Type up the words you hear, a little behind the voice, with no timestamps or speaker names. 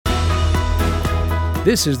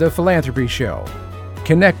This is The Philanthropy Show,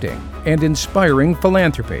 connecting and inspiring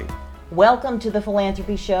philanthropy. Welcome to The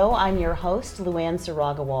Philanthropy Show. I'm your host, Luann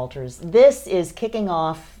Saraga-Walters. This is kicking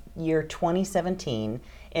off year 2017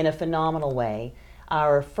 in a phenomenal way.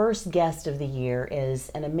 Our first guest of the year is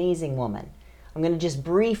an amazing woman. I'm going to just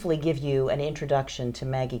briefly give you an introduction to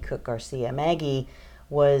Maggie Cook Garcia. Maggie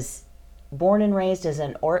was born and raised as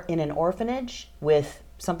in an orphanage with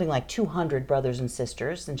something like 200 brothers and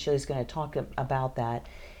sisters, and she's going to talk about that,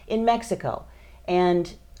 in Mexico.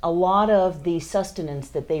 And a lot of the sustenance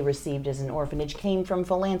that they received as an orphanage came from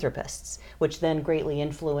philanthropists, which then greatly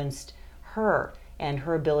influenced her and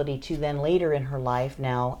her ability to then later in her life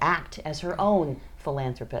now act as her own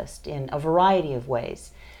philanthropist in a variety of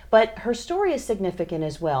ways. But her story is significant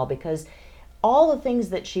as well because all the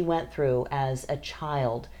things that she went through as a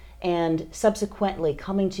child and subsequently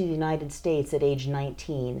coming to the United States at age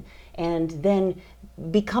 19 and then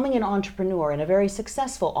becoming an entrepreneur and a very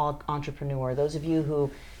successful entrepreneur. Those of you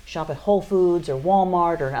who shop at Whole Foods or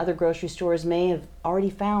Walmart or other grocery stores may have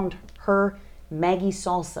already found her Maggie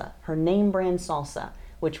Salsa, her name brand Salsa,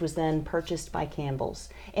 which was then purchased by Campbell's.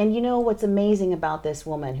 And you know what's amazing about this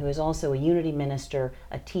woman, who is also a Unity minister,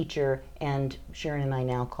 a teacher, and Sharon and I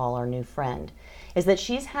now call our new friend, is that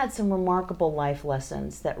she's had some remarkable life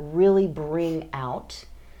lessons that really bring out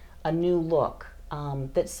a new look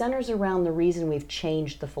that centers around the reason we've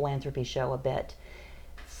changed the Philanthropy Show a bit,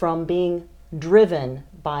 from being driven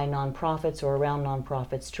by nonprofits or around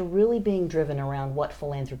nonprofits to really being driven around what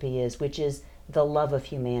philanthropy is, which is the love of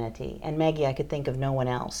humanity. And Maggie, I could think of no one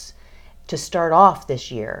else to start off this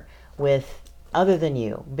year with, other than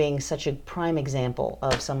you, being such a prime example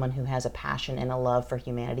of someone who has a passion and a love for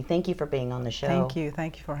humanity. Thank you for being on the show. Thank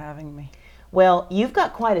you for having me. Well, you've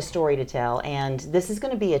got quite a story to tell, and this is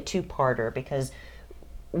going to be a two-parter because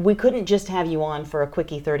we couldn't just have you on for a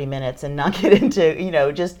quickie 30 minutes and not get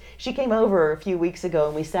into, she came over a few weeks ago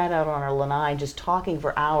and we sat out on our lanai just talking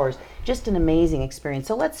for hours. Just an amazing experience.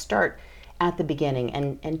 So let's start at the beginning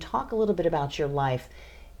and talk a little bit about your life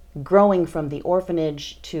growing from the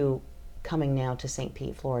orphanage to coming now to St.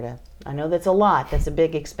 Pete, Florida. I know that's a lot, that's a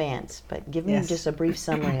big expanse, but give me just a brief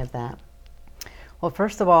summary of that. Well,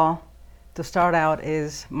 first of all, to start out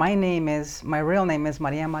my real name is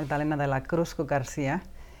Maria Magdalena de la Cruz Garcia,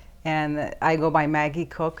 and I go by Maggie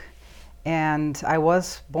Cook, and I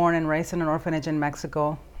was born and raised in an orphanage in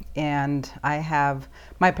Mexico, and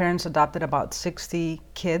my parents adopted about 60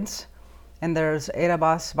 kids, and there's 8 of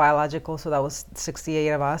us biological, so that was 68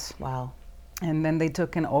 of us. Wow. And then they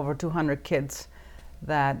took in over 200 kids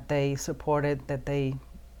that they supported, that they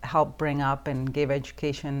helped bring up and gave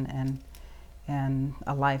education and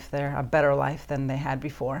a life there, a better life than they had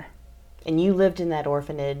before. And you lived in that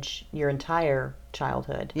orphanage your entire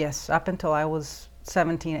childhood? Yes, up until I was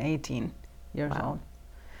 17, 18 years old.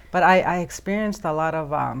 But I experienced a lot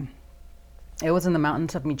of, it was in the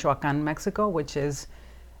mountains of Michoacan, Mexico, which is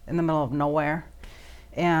in the middle of nowhere.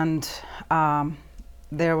 And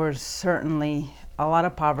there was certainly a lot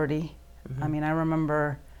of poverty. Mm-hmm. I mean, I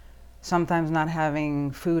remember sometimes not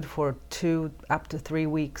having food for 2 up to 3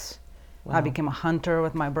 weeks. Wow. I became a hunter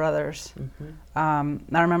with my brothers.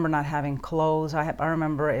 Mm-hmm. I remember not having clothes. I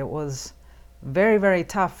remember it was very, very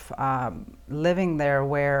tough living there,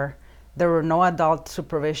 where there were no adult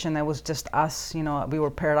supervision. It was just us. We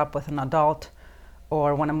were paired up with an adult,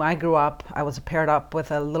 or when I grew up, I was paired up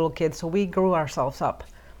with a little kid. So we grew ourselves up.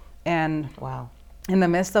 And wow. In the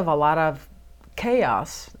midst of a lot of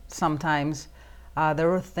chaos, sometimes there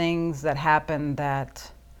were things that happened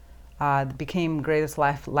that became greatest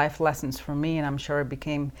life lessons for me, and I'm sure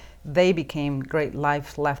they became great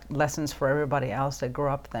life lessons for everybody else that grew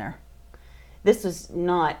up there. This was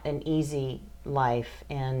not an easy life,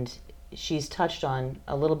 and she's touched on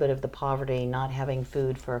a little bit of the poverty, not having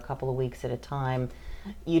food for a couple of weeks at a time.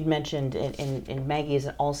 You'd mentioned, and Maggie is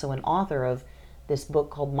also an author of this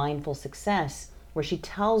book called Mindful Success, where she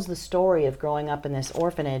tells the story of growing up in this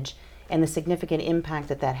orphanage and the significant impact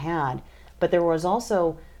that had. But there was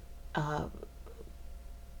also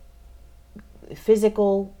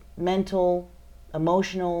physical, mental,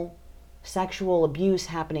 emotional, sexual abuse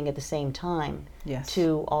happening at the same time. Yes.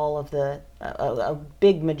 To all of a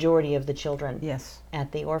big majority of the children. Yes.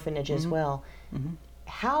 At the orphanage. Mm-hmm. As well. Mm-hmm.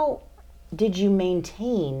 How did you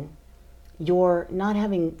maintain your not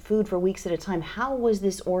having food for weeks at a time? How was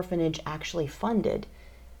this orphanage actually funded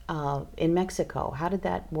in Mexico? How did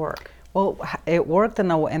that work? Well, it worked in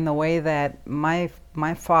the way that my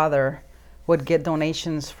father would get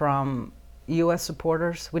donations from U.S.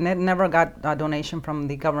 supporters. We never got a donation from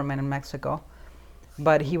the government in Mexico,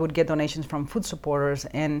 but he would get donations from food supporters.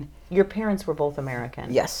 And your parents were both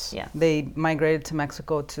American? Yes. Yeah. They migrated to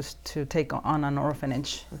Mexico to take on an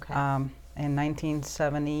orphanage in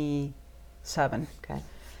 1977. Okay.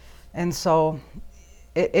 And so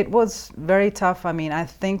it was very tough. I mean, I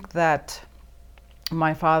think that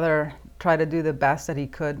my father tried to do the best that he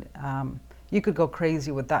could. You could go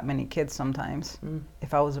crazy with that many kids sometimes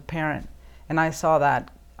if I was a parent. And I saw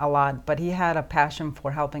that a lot. But he had a passion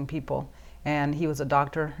for helping people. And he was a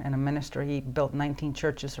doctor and a minister. He built 19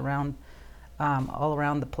 churches around, all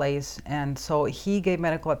around the place. And so he gave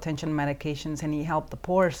medical attention, medications, and he helped the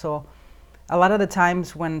poor. So a lot of the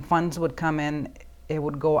times when funds would come in, it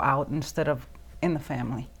would go out instead of in the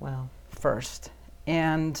family first.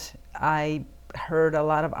 And I heard a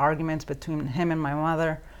lot of arguments between him and my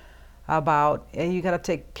mother about, hey, you got to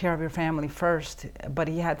take care of your family first. But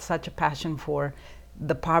he had such a passion for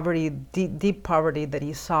the poverty, deep poverty that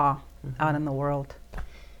he saw out in the world.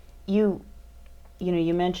 You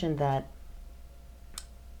mentioned that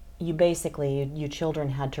you basically, you children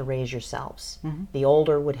had to raise yourselves. The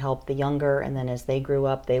older would help the younger, and then as they grew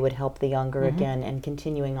up, they would help the younger again, and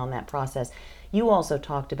continuing on that process. You also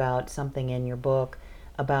talked about something in your book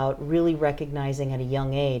about really recognizing at a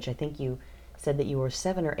young age, I think you said that you were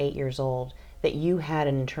 7 or 8 years old, that you had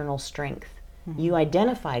an internal strength. You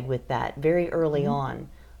identified with that very early on,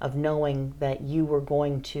 of knowing that you were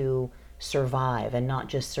going to survive, and not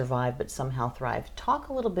just survive, but somehow thrive. Talk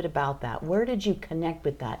a little bit about that. Where did you connect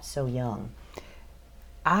with that so young?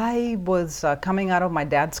 I was coming out of my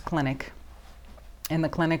dad's clinic, and the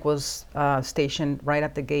clinic was stationed right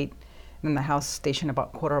at the gate, and the house stationed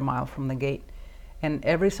about a quarter mile from the gate. And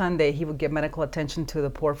every Sunday he would give medical attention to the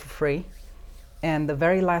poor for free. And the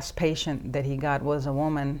very last patient that he got was a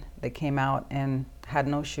woman that came out and had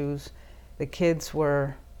no shoes. The kids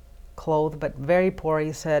were clothed, but very poor.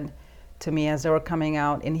 He said to me as they were coming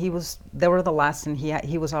out, and they were the last, and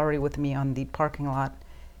he was already with me on the parking lot.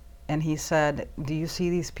 And he said, "Do you see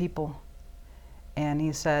these people?" And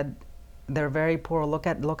he said, "They're very poor. Look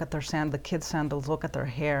at their the kids' sandals. Look at their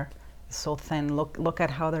hair. It's so thin. Look at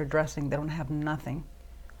how they're dressing. They don't have nothing."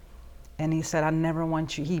 And he said, "I never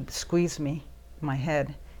want you." He squeezed me, my head.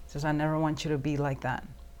 He says, "I never want you to be like that."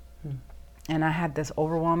 And I had this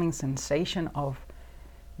overwhelming sensation of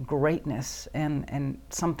greatness and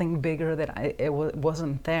something bigger that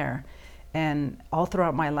wasn't there. And all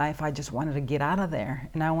throughout my life, I just wanted to get out of there,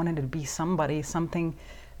 and I wanted to be somebody, something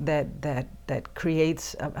that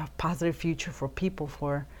creates a positive future for people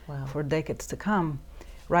for decades to come.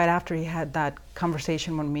 Right after he had that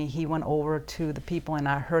conversation with me, he went over to the people, and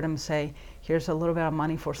I heard him say, "Here's a little bit of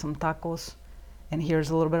money for some tacos, and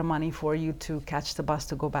here's a little bit of money for you to catch the bus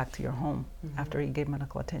to go back to your home," after he gave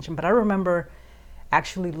medical attention. But I remember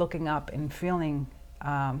actually looking up and feeling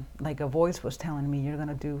like a voice was telling me, "You're going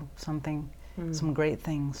to do something, some great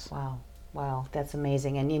things." Wow, that's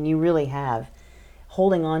amazing. And you really have.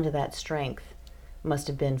 Holding on to that strength must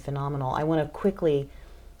have been phenomenal. I want to quickly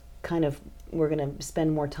we're going to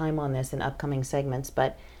spend more time on this in upcoming segments,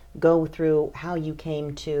 but go through how you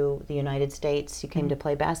came to the United States. You came to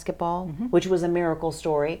play basketball, which was a miracle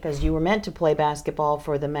story, because you were meant to play basketball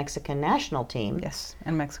for the Mexican national team. Yes,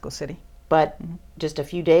 in Mexico City. But just a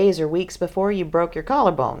few days or weeks before, you broke your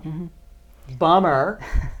collarbone. Bummer.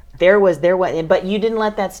 But you didn't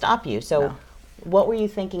let that stop you. So what were you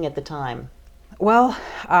thinking at the time? Well,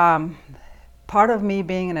 part of me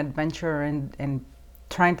being an adventurer and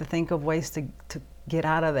trying to think of ways to get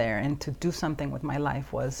out of there and to do something with my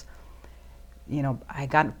life was,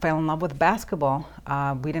 I fell in love with basketball.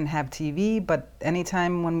 We didn't have TV, but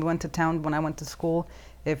anytime when we went to town, when I went to school,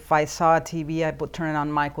 if I saw a TV, I would turn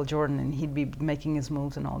on Michael Jordan, and he'd be making his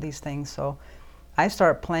moves and all these things. So I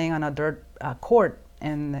started playing on a dirt court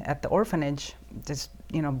at the orphanage, just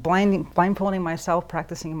blindfolding myself,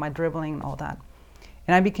 practicing my dribbling and all that.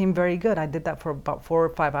 And I became very good. I did that for about 4 or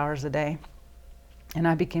 5 hours a day. And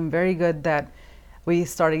I became very good that we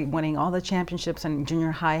started winning all the championships in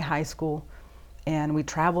junior high, high school, and we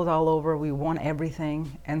traveled all over. We won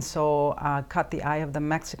everything, and so caught the eye of the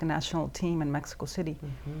Mexican national team in Mexico City.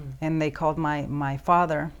 And they called my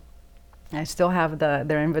father. I still have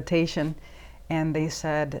their invitation, and they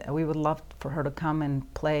said, "We would love for her to come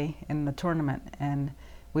and play in the tournament," and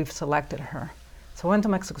we've selected her. So I went to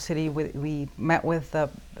Mexico City. We met with the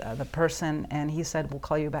person, and he said, "We'll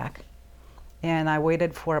call you back." And I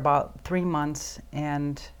waited for about 3 months,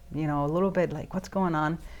 and a little bit like, what's going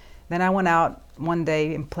on? Then I went out one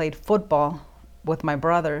day and played football with my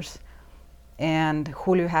brothers, and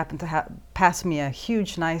Julio happened to pass me a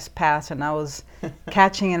huge, nice pass, and I was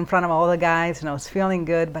catching in front of all the guys, and I was feeling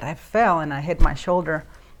good, but I fell and I hit my shoulder,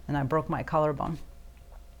 and I broke my collarbone.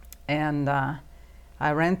 And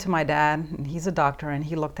I ran to my dad, and he's a doctor, and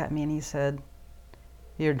he looked at me and he said,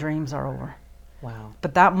 "Your dreams are over." Wow.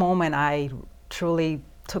 But that moment, I truly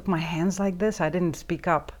took my hands like this. I didn't speak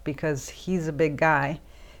up because he's a big guy,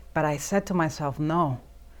 but I said to myself, no,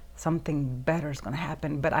 something better is going to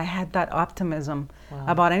happen. But I had that optimism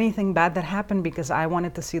about anything bad that happened because I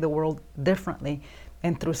wanted to see the world differently.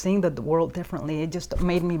 And through seeing the world differently, it just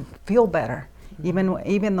made me feel better.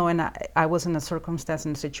 Even though I was in a circumstance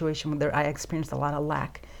and situation where I experienced a lot of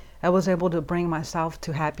lack, I was able to bring myself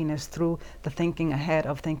to happiness through the thinking ahead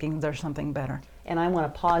of thinking there's something better. And I want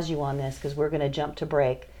to pause you on this because we're going to jump to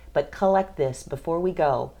break, but collect this before we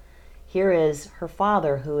go. Here is her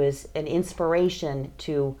father, who is an inspiration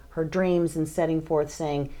to her dreams and setting forth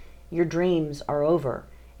saying, your dreams are over.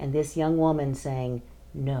 And this young woman saying,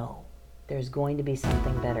 no, there's going to be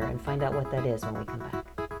something better. And find out what that is when we come back.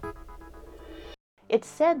 It's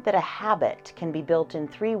said that a habit can be built in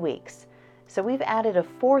 3 weeks. So we've added a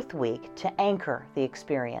 4th week to anchor the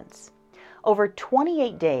experience. Over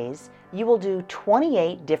 28 days, you will do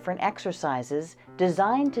 28 different exercises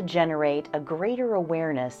designed to generate a greater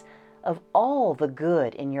awareness of all the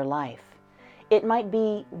good in your life. It might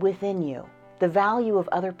be within you, the value of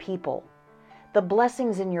other people, the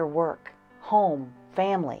blessings in your work, home,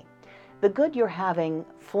 family, the good you're having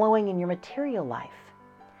flowing in your material life.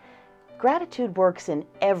 Gratitude works in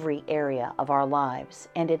every area of our lives,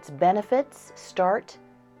 and its benefits start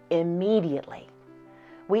immediately.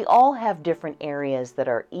 We all have different areas that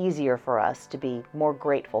are easier for us to be more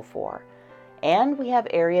grateful for, and we have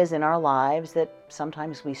areas in our lives that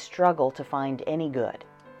sometimes we struggle to find any good.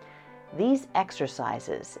 These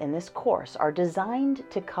exercises in this course are designed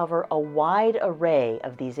to cover a wide array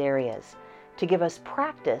of these areas, to give us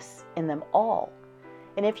practice in them all.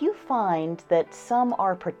 And if you find that some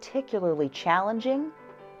are particularly challenging,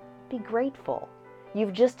 be grateful.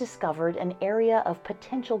 You've just discovered an area of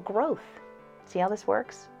potential growth. See how this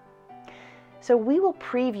works? So we will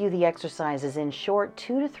preview the exercises in short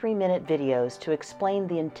 2 to 3 minute videos to explain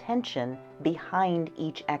the intention behind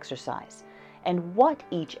each exercise and what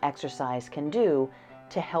each exercise can do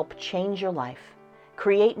to help change your life,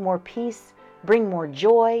 create more peace, bring more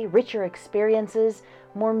joy, richer experiences,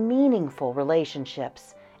 more meaningful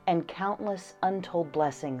relationships, and countless untold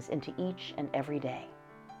blessings into each and every day.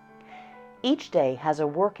 Each day has a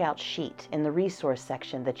workout sheet in the resource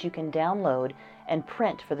section that you can download and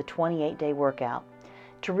print for the 28-day workout.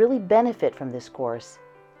 To really benefit from this course,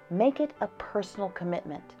 make it a personal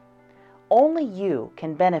commitment. Only you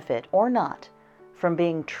can benefit or not from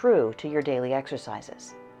being true to your daily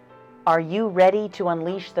exercises. Are you ready to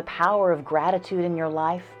unleash the power of gratitude in your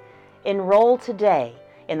life? Enroll today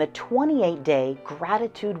in the 28-day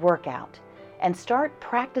gratitude workout and start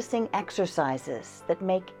practicing exercises that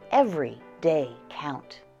make every day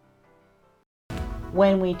count.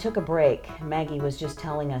 When we took a break, Maggie was just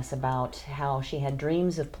telling us about how she had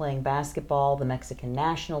dreams of playing basketball. The Mexican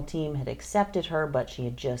national team had accepted her, but she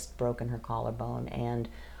had just broken her collarbone. And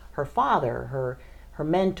her father, her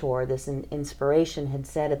mentor, this inspiration, had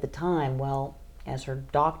said at the time, well, as her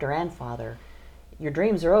doctor and father, your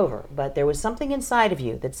dreams are over. But there was something inside of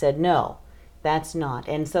you that said, no, that's not.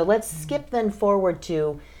 And so let's skip then forward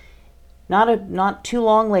to not too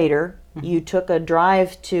long later, you took a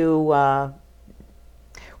drive to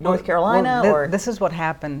North Carolina? This is what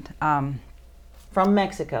happened. From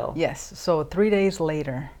Mexico? Yes. So 3 days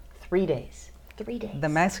later. 3 days. 3 days. The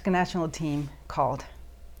Mexican national team called,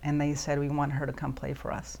 and they said, we want her to come play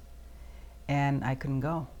for us. And I couldn't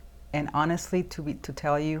go. And honestly, to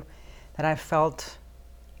tell you that I felt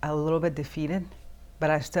a little bit defeated, but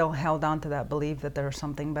I still held on to that belief that there was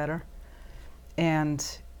something better. And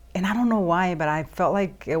I don't know why, but I felt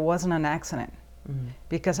like it wasn't an accident.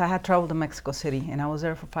 Because I had traveled to Mexico City and I was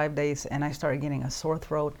there for 5 days and I started getting a sore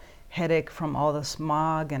throat, headache from all the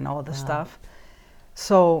smog and all the stuff.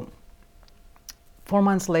 So 4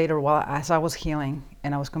 months later, as I was healing,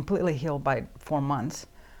 and I was completely healed by 4 months,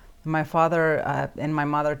 my father and my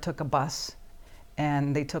mother took a bus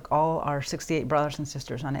and they took all our 68 brothers and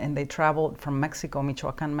sisters on it, and they traveled from Mexico,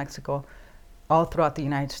 Michoacan, Mexico, all throughout the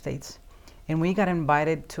United States. And we got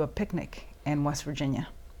invited to a picnic in West Virginia.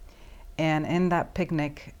 And in that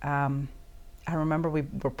picnic, I remember we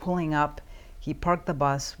were pulling up. He parked the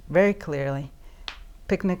bus very clearly.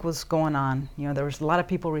 Picnic was going on. You know, there was a lot of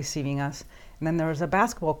people receiving us. And then there was a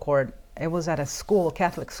basketball court. It was at a school,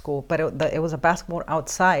 Catholic school, but it was a basketball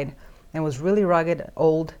outside. It was really rugged,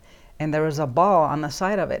 old, and there was a ball on the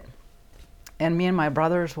side of it. And me and my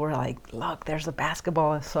brothers were like, look, there's a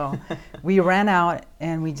basketball. So we ran out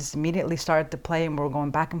and we just immediately started to play, and we were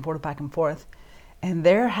going back and forth, back and forth. And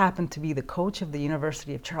there happened to be the coach of the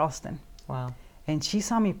University of Charleston. Wow. And she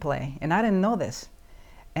saw me play, and I didn't know this.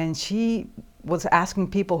 And she was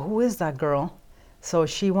asking people, who is that girl? So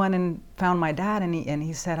she went and found my dad, and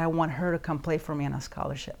he said, I want her to come play for me on a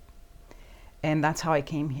scholarship. And that's how I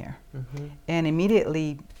came here. Mm-hmm. And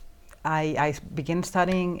immediately, I began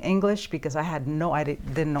studying English because I didn't know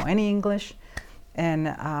any English,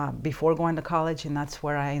 and before going to college, and that's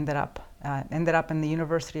where I ended up. Ended up in the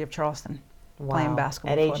University of Charleston, playing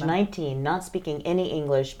basketball. At age 19, not speaking any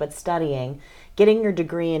English, but studying, getting your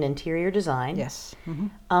degree in interior design. Yes.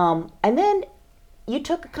 Mm-hmm. And then you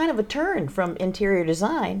took kind of a turn from interior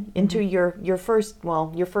design into mm-hmm. your first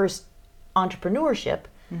entrepreneurship.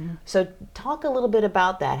 Mm-hmm. So talk a little bit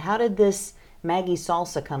about that. How did this Maggie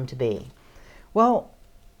Salsa come to be? Well,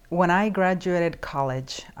 when I graduated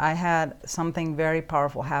college, I had something very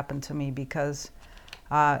powerful happen to me because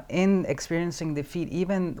in experiencing defeat,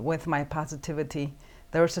 even with my positivity,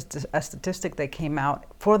 there was a statistic that came out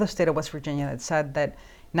for the state of West Virginia that said that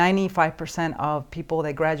 95% of people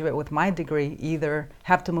that graduate with my degree either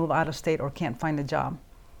have to move out of state or can't find a job.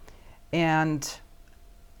 And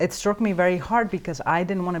it struck me very hard because I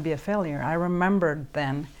didn't want to be a failure. I remembered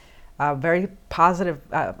then a very positive,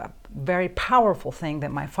 very powerful thing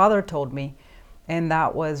that my father told me, and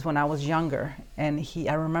that was when I was younger. And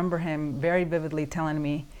I remember him very vividly telling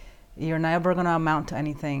me, you're never going to amount to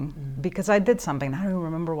anything, mm-hmm. because I did something. I don't even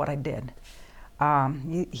remember what I did.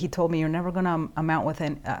 He told me, you're never going to amount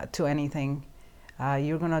to anything.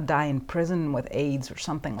 You're going to die in prison with AIDS or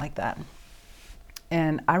something like that.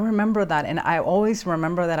 And I remember that, and I always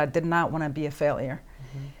remember that I did not want to be a failure.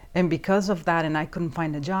 Mm-hmm. And because of that, and I couldn't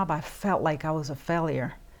find a job, I felt like I was a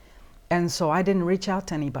failure. And so I didn't reach out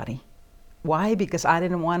to anybody. Why? Because I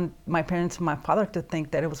didn't want my parents and my father to think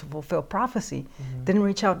that it was a fulfilled prophecy. Mm-hmm. Didn't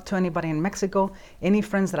reach out to anybody in Mexico, any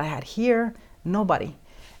friends that I had here, nobody.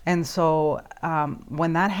 And so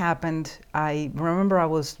when that happened, I remember I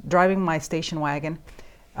was driving my station wagon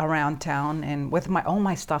around town and with all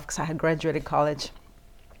my stuff, because I had graduated college.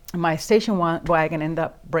 My station wagon ended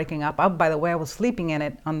up breaking up. By the way, I was sleeping in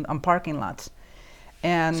it on parking lots.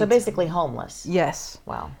 And so basically homeless. Yes.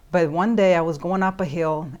 Wow. But one day I was going up a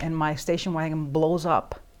hill and my station wagon blows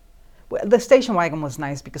up. Well, the station wagon was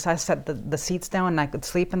nice because I set the seats down and I could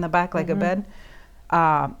sleep in the back like mm-hmm. a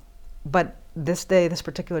bed. But this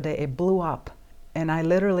particular day, it blew up. And I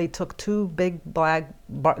literally took 2 big black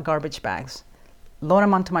garbage bags, loaded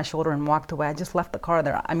them onto my shoulder and walked away. I just left the car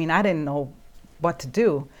there. I mean, I didn't know what to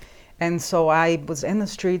do. And so I was in the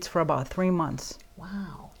streets for about 3 months.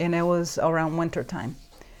 Wow. And it was around winter time.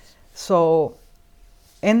 So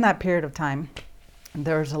in that period of time,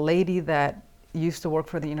 there's a lady that used to work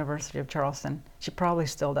for the University of Charleston. She probably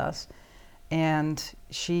still does. And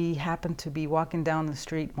she happened to be walking down the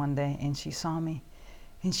street one day and she saw me.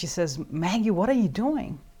 And she says, Maggie, what are you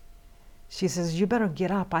doing? She says, you better get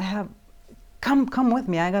up. Come with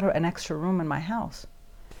me. I got an extra room in my house.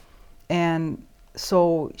 And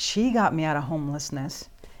so she got me out of homelessness.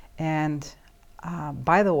 And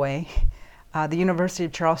by the way, the University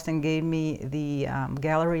of Charleston gave me the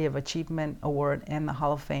Gallery of Achievement Award and the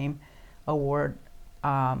Hall of Fame Award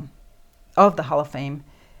of the Hall of Fame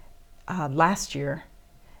last year,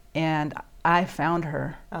 and I found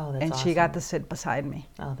her, and awesome. She got to sit beside me.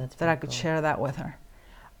 Oh, that's that I could share that with her.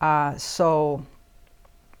 So,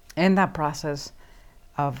 in that process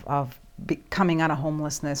of coming out of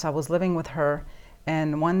homelessness, I was living with her.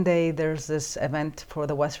 And one day there's this event for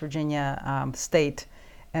the West Virginia state,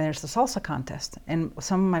 and there's the salsa contest. And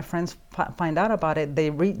some of my friends find out about it.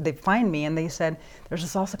 They find me and they said, there's a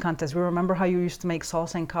salsa contest. We remember how you used to make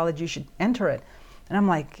salsa in college. You should enter it. And I'm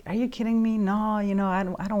like, are you kidding me? No, I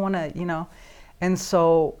don't want to, And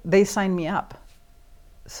so they signed me up.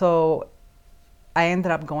 So I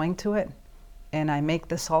ended up going to it, and I make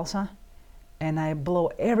the salsa. And I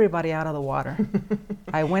blow everybody out of the water.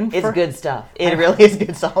 I win. It's good stuff. It really is good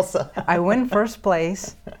salsa. I win first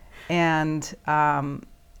place, and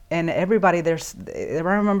everybody I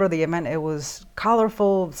remember the event. It was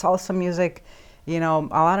colorful salsa music, a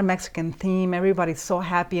lot of Mexican theme. Everybody's so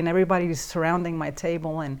happy, and everybody's surrounding my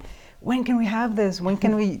table. And when can we have this? When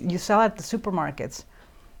can you sell at the supermarkets?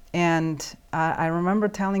 And I remember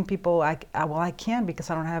telling people, I can't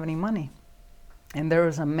because I don't have any money. And there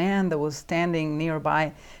was a man that was standing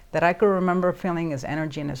nearby that I could remember feeling his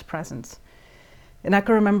energy and his presence. And I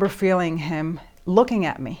could remember feeling him looking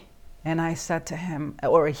at me. And I said to him,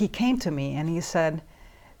 or he came to me and he said,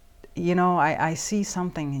 I see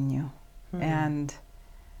something in you. Mm-hmm.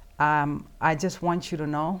 And I just want you to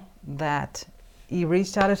know that he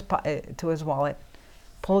reached out to his wallet,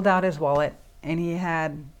 pulled out his wallet, and he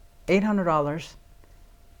had $800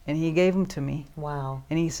 And he gave them to me. Wow.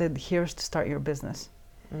 And he said, here's to start your business.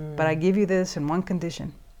 But I give you this in one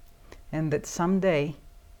condition, and that someday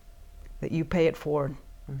that you pay it forward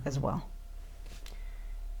as well.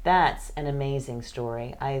 That's an amazing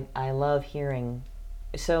story. I love hearing.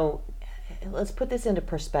 So let's put this into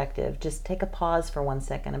perspective. Just take a pause for 1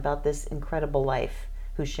 second about this incredible life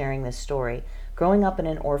who's sharing this story. Growing up in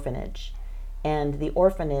an orphanage, and the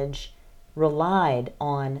orphanage relied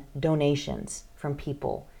on donations from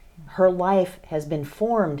people. Her life has been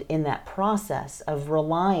formed in that process of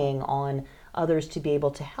relying on others to be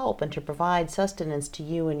able to help and to provide sustenance to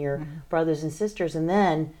you and your brothers and sisters. And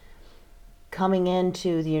then coming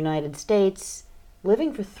into the United States,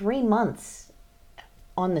 living for 3 months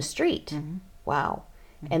on the street. Wow.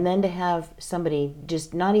 And then to have somebody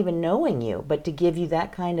just not even knowing you, but to give you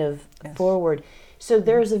that kind of forward. So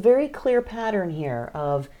there's a very clear pattern here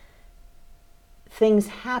of things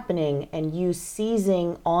happening and you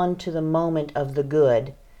seizing onto the moment of the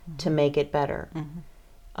good to make it better.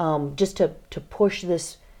 Just to push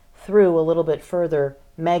this through a little bit further,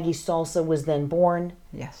 Maggie Salsa was then born.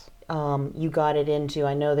 Yes. You got it into,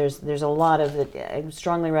 I know there's a lot of it. I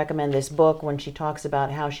strongly recommend this book when she talks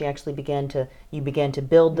about how she actually began to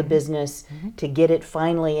build the business to get it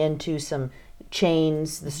finally into some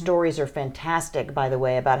chains. The stories are fantastic, by the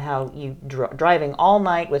way, about how you driving all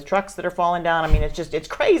night with trucks that are falling down. I mean, it's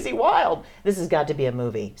crazy wild. This has got to be a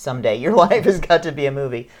movie someday. Your life has got to be a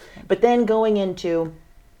movie. But then going into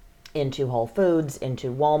Whole Foods,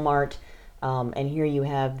 into Walmart, and here you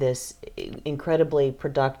have this incredibly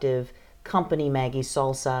productive company, Maggie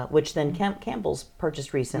Salsa, which then Campbell's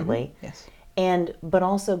purchased recently. Yes. But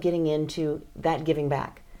also getting into that giving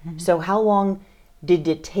back. So how long did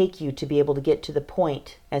it take you to be able to get to the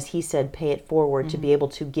point, as he said, pay it forward, to be able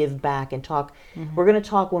to give back and talk? We're going to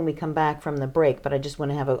talk when we come back from the break, but I just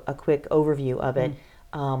want to have a quick overview of it,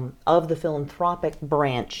 of the philanthropic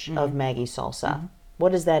branch of Maggie Salsa.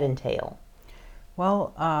 What does that entail?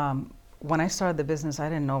 Well, when I started the business, I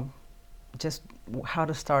didn't know just how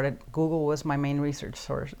to start it. Google was my main research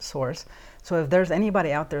source. So if there's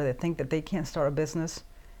anybody out there that think that they can't start a business,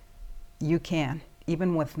 you can,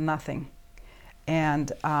 even with nothing.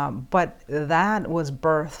 And but that was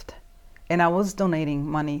birthed, and I was donating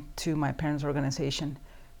money to my parents' organization,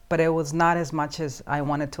 but it was not as much as I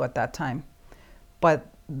wanted to at that time. But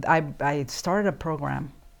I started a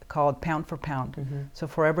program called Pound for Pound. So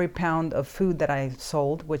for every pound of food that I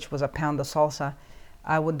sold, which was a pound of salsa,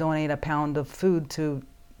 I would donate a pound of food to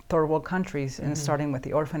third world countries, and starting with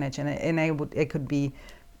the orphanage. And it could be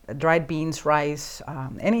dried beans, rice,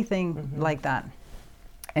 anything like that.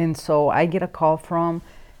 And so I get a call from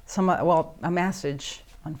a message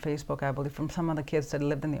on Facebook, I believe, from some of the kids that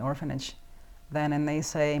lived in the orphanage then, and they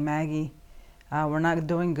say, Maggie, we're not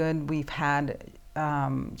doing good. We've had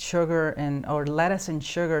sugar or lettuce and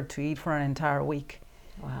sugar to eat for an entire week.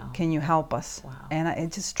 Wow. Can you help us? Wow. And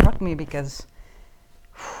it just struck me because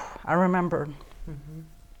I remembered,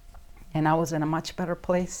 and I was in a much better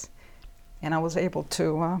place, and I was able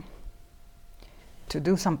to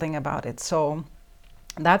do something about it. So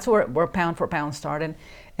that's where Pound for Pound started.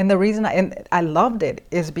 And the reason I loved it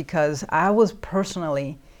is because I was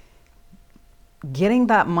personally getting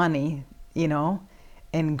that money,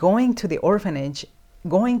 and going to the orphanage,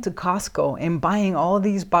 going to Costco and buying all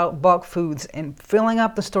these bulk foods and filling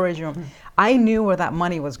up the storage room. I knew where that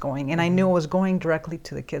money was going, and I knew it was going directly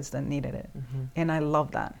to the kids that needed it. And I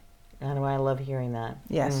love that. And I love hearing that.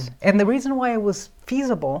 Yes. And the reason why it was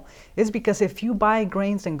feasible is because if you buy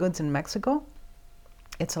grains and goods in Mexico,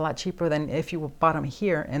 it's a lot cheaper than if you bought them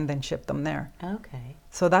here and then shipped them there. Okay.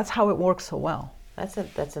 So that's how it works so well.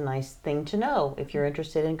 That's a nice thing to know if you're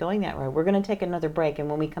interested in going that way. We're going to take another break, and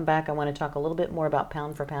when we come back, I want to talk a little bit more about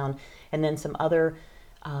Pound for Pound, and then some other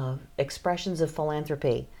expressions of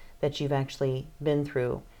philanthropy that you've actually been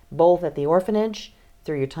through, both at the orphanage,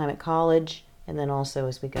 through your time at college, and then also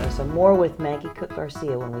as we go. So more with Maggie Cook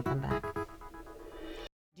Garcia when we come back.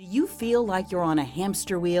 Do you feel like you're on a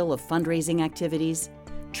hamster wheel of fundraising activities,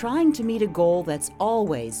 trying to meet a goal that's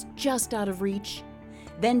always just out of reach?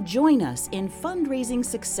 Then join us in Fundraising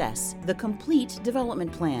Success, the Complete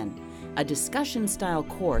Development Plan, a discussion-style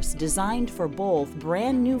course designed for both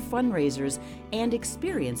brand new fundraisers and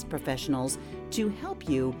experienced professionals to help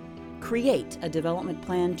you create a development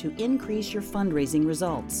plan to increase your fundraising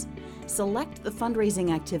results. Select the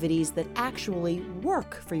fundraising activities that actually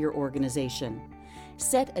work for your organization.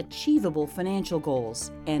 Set achievable financial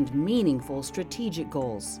goals and meaningful strategic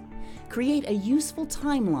goals. Create a useful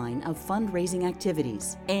timeline of fundraising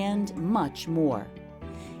activities, and much more.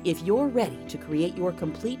 If you're ready to create your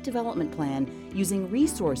complete development plan using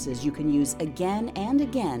resources you can use again and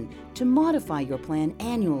again to modify your plan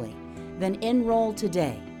annually, then enroll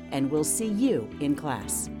today and we'll see you in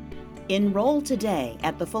class. Enroll today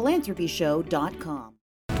at thephilanthropyshow.com.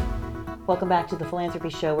 Welcome back to The Philanthropy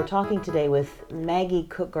Show. We're talking today with Maggie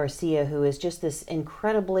Cook Garcia, who is just this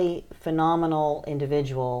incredibly phenomenal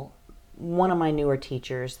individual, one of my newer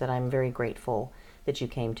teachers that I'm very grateful that you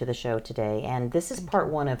came to the show today. And this is part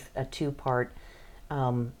one of a two-part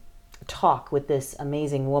talk with this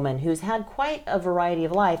amazing woman who's had quite a variety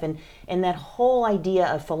of life, and that whole idea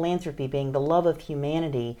of philanthropy being the love of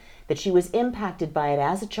humanity, that she was impacted by it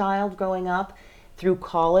as a child growing up, through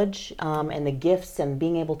college, and the gifts and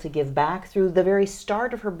being able to give back through the very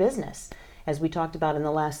start of her business, as we talked about in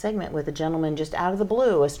the last segment with a gentleman just out of the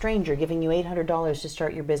blue, a stranger giving you $800 to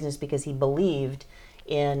start your business because he believed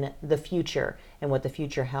in the future and what the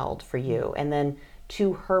future held for you. And then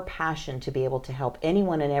to her passion to be able to help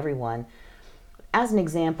anyone and everyone. As an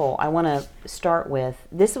example, I want to start with,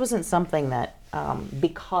 this wasn't something that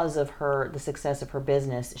because of the success of her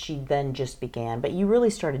business, she then just began. But you really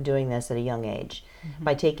started doing this at a young age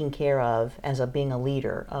by taking care of, being a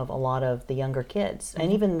leader of a lot of the younger kids,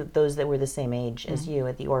 and even those that were the same age as you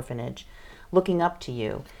at the orphanage, looking up to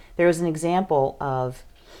you. There was an example of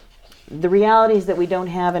the realities that we don't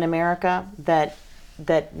have in America that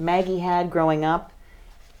Maggie had growing up.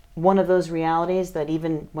 One of those realities that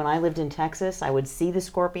even when I lived in Texas, I would see the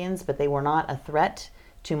scorpions, but they were not a threat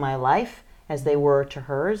to my life as they were to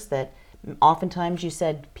hers, that oftentimes you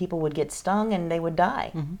said people would get stung and they would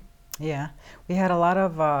die. Yeah, we had a lot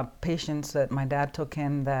of patients that my dad took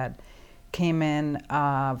in that came in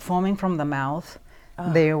foaming from the mouth.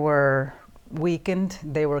 They were weakened,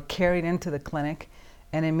 they were carried into the clinic,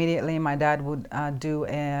 and immediately my dad would do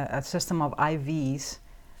a system of IVs,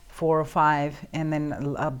 4 or 5, and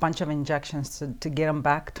then a bunch of injections to get them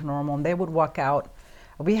back to normal. And they would walk out.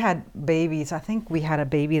 We had babies. I think we had a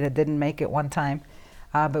baby that didn't make it one time,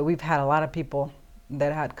 but we've had a lot of people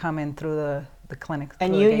that had come in through the clinic.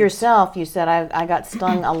 And you yourself, you said, I got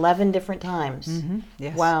stung 11 different times.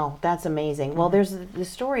 Yes. Wow, that's amazing. Well, there's the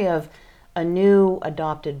story of a new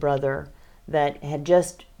adopted brother that had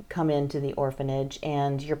just come into the orphanage,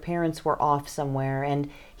 and your parents were off somewhere,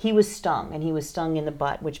 and he was stung in the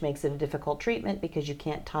butt, which makes it a difficult treatment because you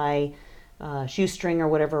can't tie shoestring or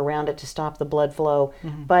whatever around it to stop the blood flow.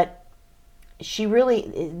 But she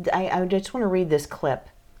really, I just want to read this clip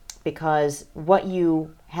because what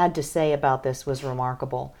you had to say about this was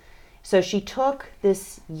remarkable. So she took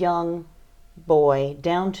this young boy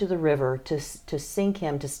down to the river to sink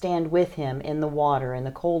him, to stand with him in the water, in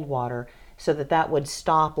the cold water, so that would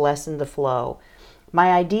lessen the flow.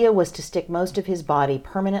 My idea was to stick most of his body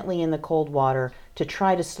permanently in the cold water to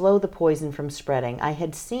try to slow the poison from spreading. I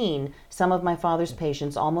had seen some of my father's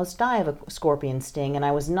patients almost die of a scorpion sting, and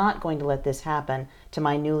I was not going to let this happen to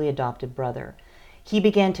my newly adopted brother. He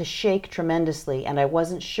began to shake tremendously, and I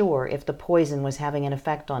wasn't sure if the poison was having an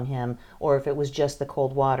effect on him or if it was just the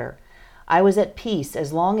cold water. I was at peace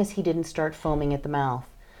as long as he didn't start foaming at the mouth.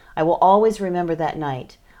 I will always remember that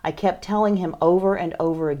night. I kept telling him over and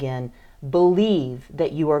over again, "Believe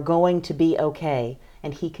that you are going to be okay,"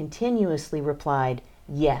 and he continuously replied,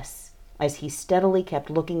 "Yes," as he steadily kept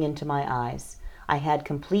looking into my eyes. I had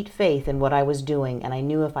complete faith in what I was doing, and I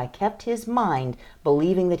knew if I kept his mind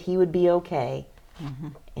believing that he would be okay,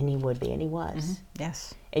 and he would be, and he was.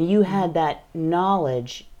 Yes. And you had that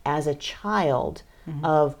knowledge as a child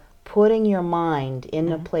of putting your mind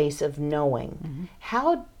in a place of knowing.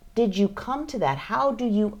 How did you come to that? How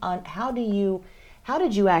did you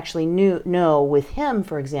actually know with him,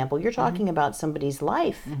 for example? You're talking about somebody's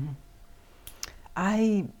life.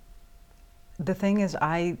 The thing is,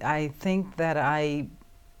 I think that I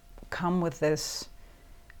come with this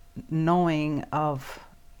knowing of,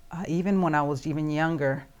 even when I was even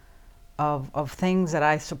younger, of things that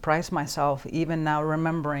I surprised myself, even now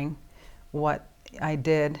remembering what I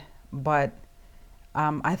did. But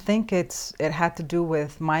I think it had to do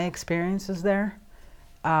with my experiences there.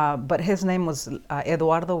 But his name was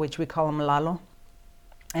Eduardo, which we call him Lalo.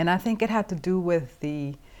 And I think it had to do with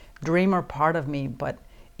the dreamer part of me. But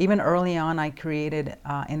even early on, I created,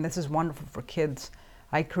 and this is wonderful for kids,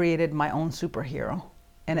 I created my own superhero.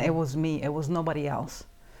 And it was me, it was nobody else.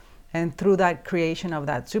 And through that creation of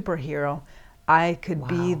that superhero, I could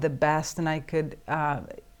be the best, and I could,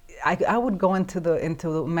 I would go into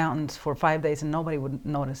the mountains for 5 days and nobody would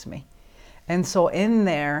notice me. And so in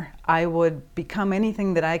there, I would become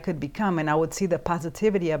anything that I could become, and I would see the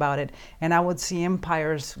positivity about it, and I would see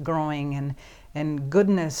empires growing and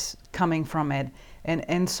goodness coming from it.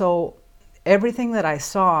 And so everything that I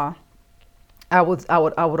saw, I would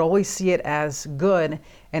always see it as good,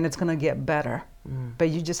 and it's going to get better. But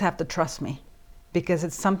you just have to trust me, because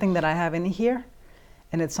it's something that I have in here,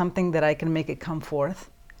 and it's something that I can make it come forth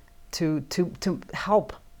to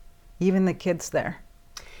help even the kids there.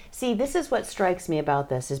 See, this is what strikes me about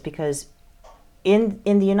this, is because in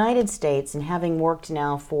the United States, and having worked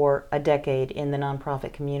now for a decade in the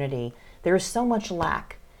nonprofit community, there is so much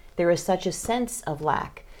lack. There is such a sense of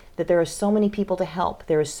lack, that there are so many people to help.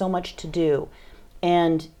 There is so much to do.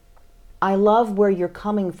 And I love where you're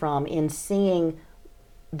coming from in seeing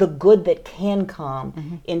the good that can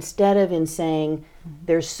come, instead of in saying,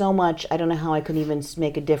 there's so much, I don't know how I could even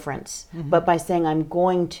make a difference. But by saying, I'm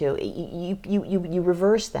going to, you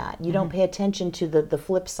reverse that. You don't pay attention to the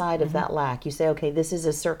flip side of that lack. You say, okay, this is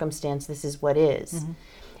a circumstance, this is what is.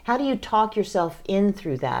 How do you talk yourself in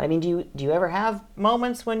through that? I mean, do you ever have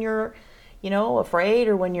moments when you're, afraid,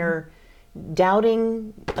 or when you're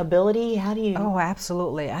doubting ability? How do you? Oh,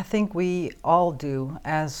 absolutely. I think we all do,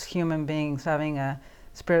 as human beings, having a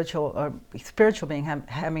spiritual being,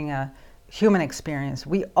 having a human experience.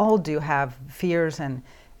 We all do have fears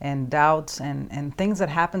and doubts and things that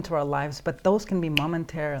happen to our lives, but those can be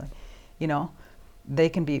momentarily, they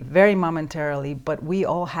can be very momentarily, but we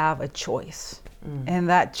all have a choice. And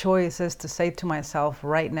that choice is to say to myself,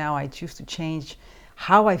 right now I choose to change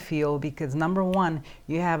how I feel, because number one,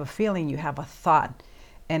 you have a feeling, you have a thought,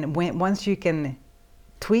 and once you can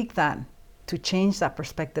tweak that to change that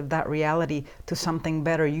perspective, that reality, to something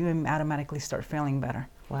better, you automatically start feeling better.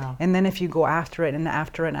 Wow. And then if you go after it and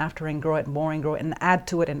after and after and grow it more and grow it and add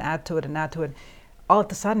to it and add to it and add to it, all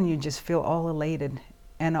of a sudden you just feel all elated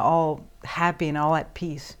and all happy and all at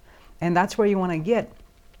peace. And that's where you want to get,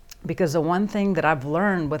 because the one thing that I've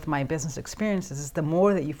learned with my business experiences is the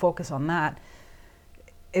more that you focus on that,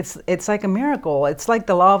 it's like a miracle. It's like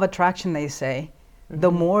the law of attraction, they say. The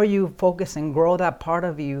more you focus and grow that part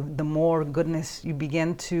of you, the more goodness you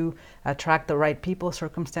begin to attract the right people,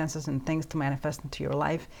 circumstances, and things to manifest into your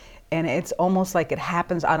life. And it's almost like it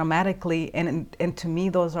happens automatically. And to me,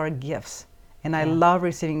 those are gifts. And I love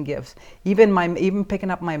receiving gifts. Even picking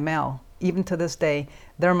up my mail, even to this day,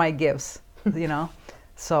 they're my gifts.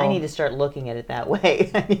 So I need to start looking at it that way.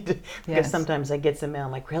 Because sometimes I get some mail,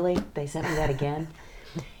 I'm like, really? They sent me that again?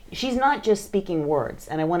 She's not just speaking words,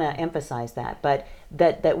 and I want to emphasize that, but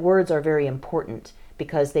that words are very important,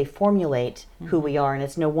 because they formulate who we are, and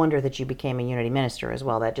it's no wonder that you became a Unity minister as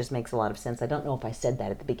well. That just makes a lot of sense. I don't know if I said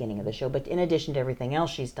that at the beginning of the show, but in addition to everything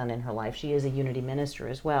else she's done in her life, she is a Unity minister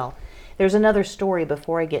as well. There's another story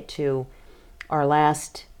before I get to our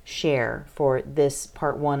last share for this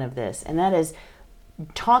part one of this, and that is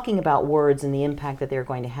talking about words and the impact that they're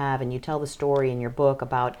going to have. And you tell the story in your book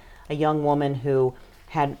about a young woman who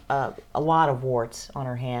had a lot of warts on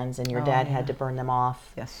her hands, and your dad had to burn them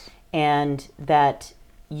off. Yes. And that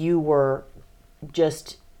you were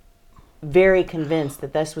just very convinced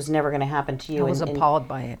that this was never going to happen to you. I was appalled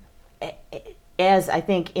by it. As I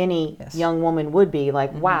think any young woman would be,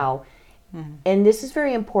 like, wow. And this is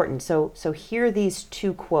very important. So hear these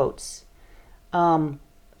two quotes.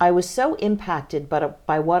 I was so impacted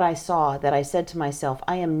by what I saw that I said to myself,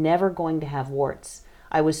 I am never going to have warts.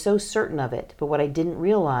 I was so certain of it, but what I didn't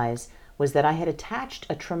realize was that I had attached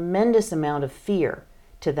a tremendous amount of fear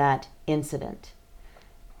to that incident.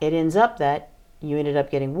 It ends up that you ended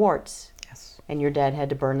up getting warts. Yes. And your dad had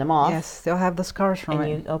to burn them off. Yes, still have the scars from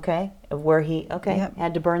it.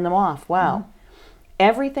 Had to burn them off. Wow.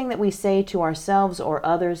 Everything that we say to ourselves or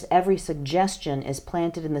others, every suggestion is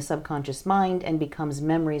planted in the subconscious mind and becomes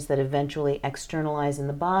memories that eventually externalize in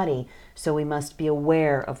the body. So we must be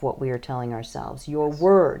aware of what we are telling ourselves. Your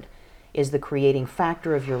word is the creating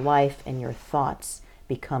factor of your life, and your thoughts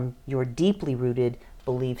become your deeply rooted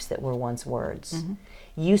beliefs that were once words.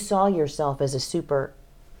 You saw yourself as a superhero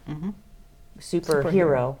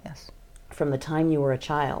from the time you were a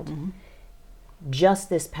child. Just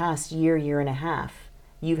this past year and a half,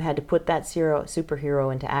 you've had to put that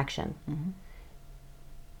superhero into action.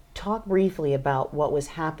 Talk briefly about what was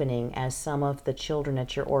happening as some of the children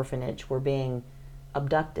at your orphanage were being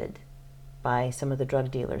abducted by some of the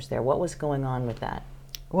drug dealers there. What was going on with that?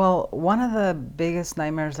 Well, one of the biggest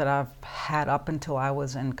nightmares that I've had up until I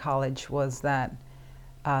was in college was that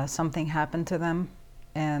something happened to them,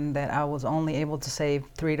 and that I was only able to save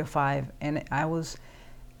 3 to 5. And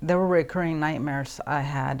there were recurring nightmares I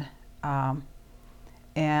had.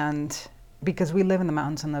 And because we live in the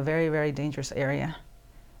mountains in a very, very dangerous area,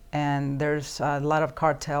 and there's a lot of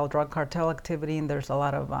drug cartel activity, and there's a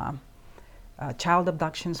lot of child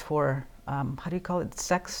abductions for, how do you call it,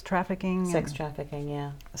 sex trafficking? Sex trafficking,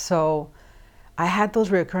 yeah. So I had those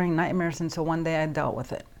recurring nightmares until one day I dealt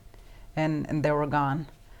with it, and they were gone.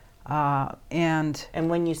 And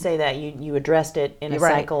when you say that, you addressed it in a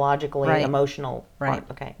Right. psychologically, Right. emotional part. Right.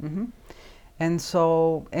 Okay. And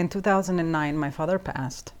so in 2009, my father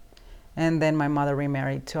passed, and then my mother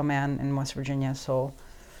remarried to a man in West Virginia. So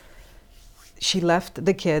she left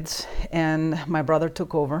the kids, and my brother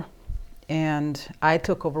took over, and I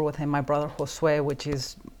took over with him. My brother Josue, which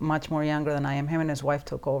is much more younger than I am, him and his wife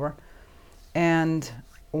took over. And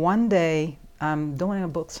one day, I'm doing a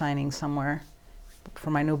book signing somewhere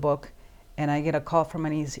for my new book, and I get a call from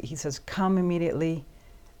him, and he says, "Come immediately.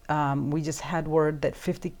 We just had word that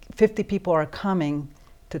 50 people are coming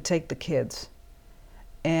to take the kids."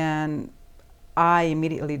 And I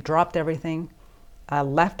immediately dropped everything. I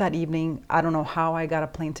left that evening. I don't know how I got a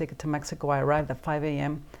plane ticket to Mexico. I arrived at 5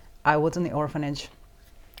 a.m. I was in the orphanage.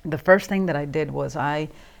 The first thing that I did was I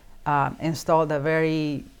installed a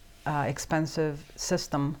very expensive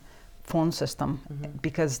phone system,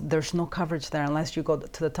 because there's no coverage there unless you go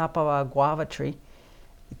to the top of a guava tree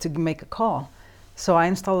to make a call. So I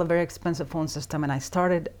installed a very expensive phone system, and I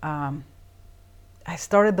started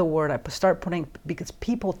the word. I started putting, because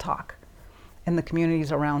people talk in the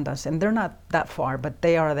communities around us, and they're not that far, but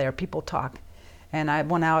they are there. People talk. And I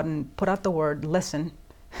went out and put out the word, "Listen,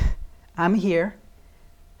 I'm here.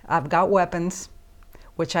 I've got weapons,"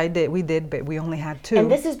 which we did, but we only had 2.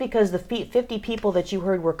 And this is because the 50 people that you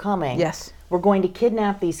heard were coming. Yes. Were going to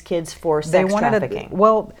kidnap these kids for sex trafficking.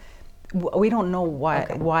 We don't know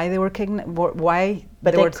why they were kidnapped. Why?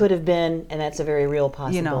 But they could have been, and that's a very real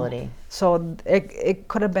possibility. So it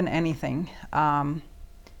could have been anything.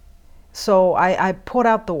 So I put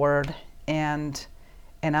out the word, and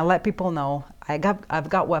I let people know I've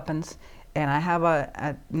got weapons, and I have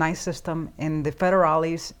a nice system, and the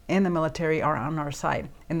federales and the military are on our side.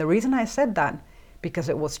 And the reason I said that, because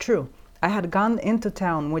it was true. I had gone into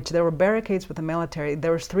town, which there were barricades with the military.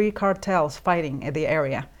 There was 3 cartels fighting in the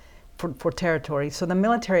area for territory. So the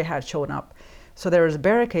military had shown up. So there was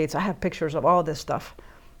barricades. I have pictures of all this stuff.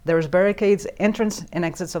 There was barricades, entrance and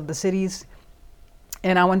exits of the cities.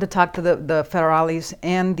 And I went to talk to the federales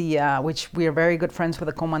and which we are very good friends with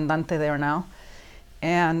the comandante there now.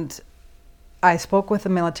 And I spoke with the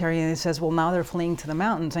military, and he says, "Well, now they're fleeing to the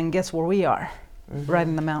mountains, and guess where we are? Right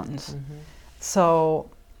in the mountains." So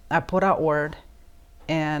I put out word,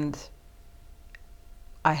 and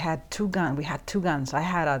I had 2 guns. We had 2 guns. I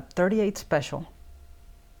had a .38 special,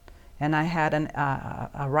 and I had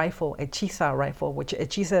a rifle, a Hechiza rifle, which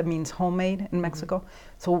Hechiza means homemade in Mexico.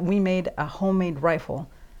 So we made a homemade rifle,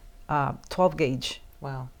 12 gauge.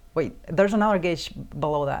 Wow. Wait, there's another gauge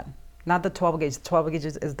below that. Not the 12 gauge. The 12 gauge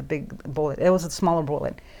is the big bullet. It was a smaller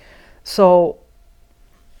bullet. So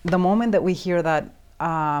the moment that we hear that,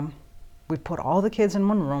 we put all the kids in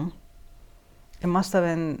one room. It must have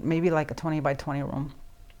been maybe like a 20 by 20 room.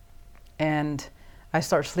 And I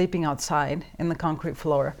start sleeping outside in the concrete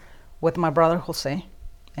floor with my brother Jose.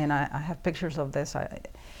 And I have pictures of this. I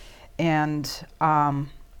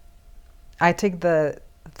take the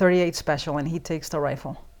 .38 special, and he takes the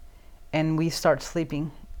rifle. And we start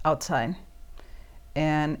sleeping outside.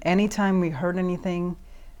 And anytime we heard anything,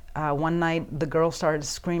 one night the girls started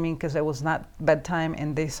screaming because it was not bedtime,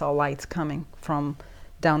 and they saw lights coming from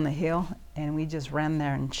down the hill, and we just ran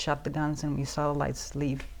there and shot the guns, and we saw the lights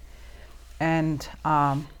leave. And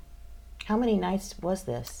how many nights was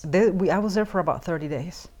this? I was there for about 30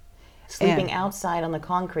 days. Sleeping outside on the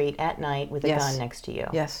concrete at night with a Yes. gun next to you.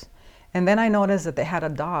 Yes. And then I noticed that they had a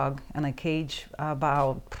dog in a cage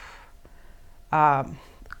about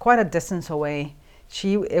quite a distance away.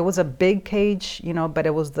 It was a big cage, but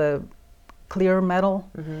it was the clear metal.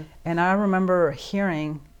 And I remember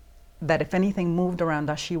hearing that if anything moved around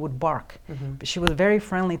us, she would bark. But she was very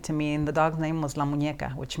friendly to me, and the dog's name was La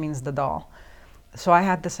Muñeca, which means the doll. So I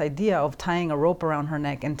had this idea of tying a rope around her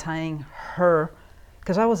neck and tying her,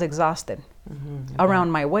 because I was exhausted, around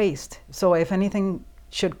my waist. So if anything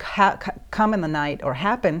should come in the night or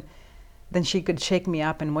happen, then she could shake me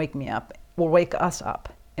up and wake me up, or wake us up,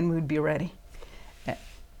 and we would be ready.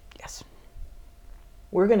 Yes.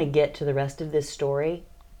 We're going to get to the rest of this story,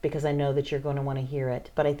 because I know that you're going to want to hear it.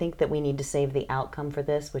 But I think that we need to save the outcome for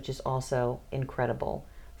this, which is also incredible,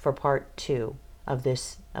 for part 2 of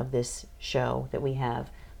this show that we have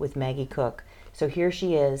with Maggie Cook. So here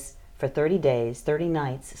she is for 30 days, 30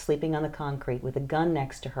 nights, sleeping on the concrete with a gun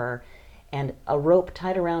next to her and a rope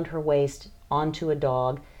tied around her waist onto a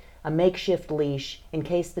dog, a makeshift leash in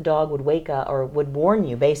case the dog would wake up, or would warn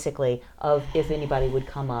you basically of if anybody would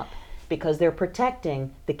come up, because they're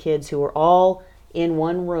protecting the kids who are all in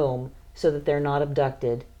one room so that they're not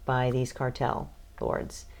abducted by these cartel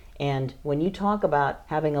lords. And when you talk about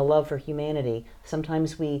having a love for humanity,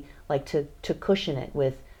 sometimes we like to cushion it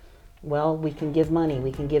with, well, we can give money,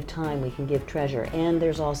 we can give time, we can give treasure, and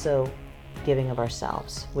there's also giving of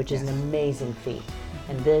ourselves, which is an amazing feat.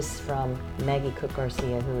 And this from Maggie Cook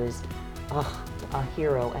Garcia, who is a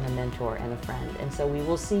hero and a mentor and a friend. And so we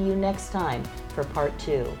will see you next time for part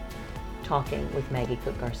 2, talking with Maggie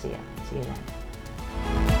Cook Garcia. See you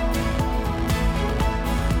then.